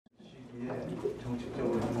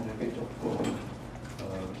정책적으로 힘들게 조금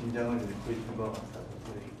긴장을 일으키고 있는 것 같아서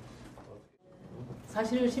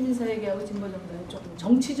사실 시민사회계하고 진보정당이 조금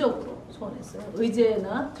정치적으로 소원했어요.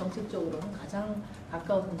 의제나 정책적으로는 가장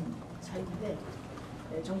가까운 사이인데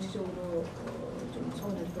정치적으로 좀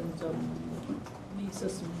소원했던 점이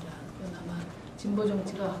있었습니다. 그건 아마 진보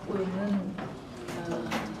정치가 갖고 있는 어떤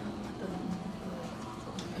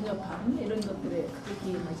편협함 이런 것들에 크게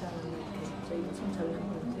기인하지 않은 이렇게 저희가 성찰을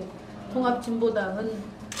해보는데 통합진보당은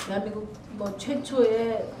대한민국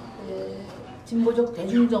최초의 진보적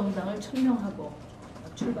대중정당을 천명하고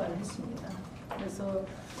출발을 했습니다. 그래서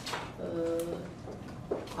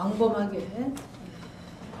광범하게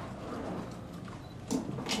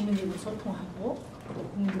국민들과 소통하고 또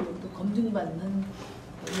국민들로부터 검증받는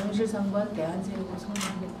명실상부한 대안세력으로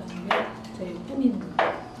성장하겠다는 게 저희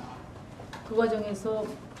꿈입니다. 그 과정에서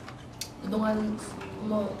그동안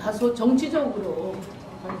다소 정치적으로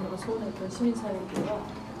관계가 소원했던 시민사회계와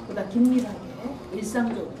보다 긴밀하게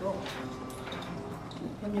일상적으로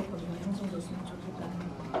협력 관계가 형성됐으면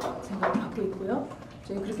좋겠다는 생각을 갖고 있고요.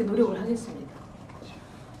 저희 그렇게 노력을 하겠습니다.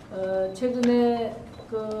 최근에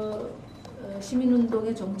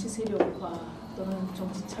시민운동의 정치 세력화 또는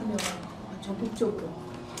정치 참여가 적극적으로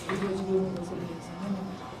이루어지고 있는 것에 대해서는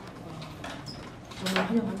정말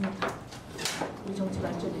환영합니다. 우리 정치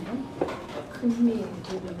발전에 큰 힘이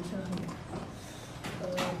되리라고 생각합니다.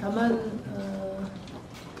 다만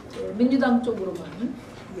민주당 쪽으로만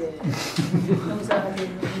형사되어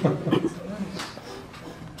있는 문제에 대해서는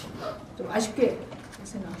좀 아쉽게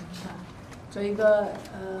생각합니다. 저희가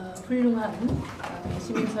훌륭한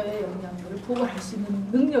시민사회 역량들을 포괄할 수 있는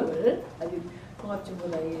능력을 아직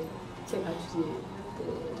통합진보당이 갖추지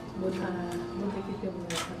못했기 때문에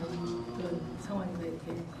하는 그런 상황이다 이렇게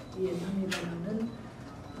이해를 합니다만은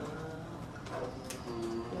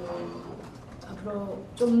앞으로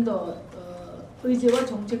좀 더 의제와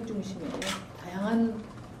정책 중심의 다양한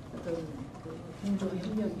어떤 공조와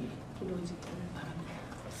협력이 이루어지기를 바랍니다.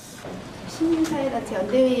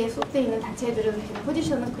 시민사회단체연대회의에 속돼 있는 단체들은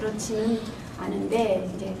포지션은 그렇지는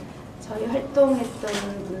않은데 이제 저희 활동했던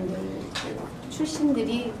분들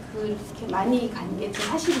출신들이 그렇게 많이 간 게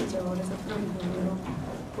사실이죠. 그래서 그런 부분으로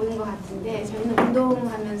보는 것 같은데 저희는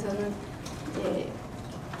운동하면서는 이제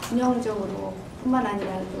균형적으로 뿐만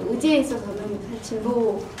아니라 그 의제에 있어서는 사실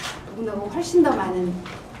진보 분하고 훨씬 더 많은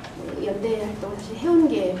연대 활동을 사실 해온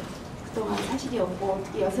게 그동안 사실이었고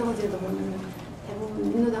특히 여성 의제도 보면 대부분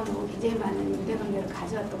민주당하고 굉장히 많은 유대관계를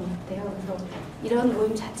가져왔던 것 같아요. 그래서 이런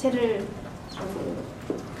모임 자체를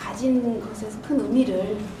가진 것에서 큰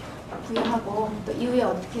의미를 부여하고 또 이후에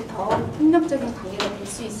어떻게 더 협력적인 관계가 될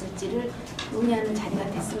수 있을지를 논의하는 자리가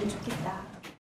됐으면 좋겠다.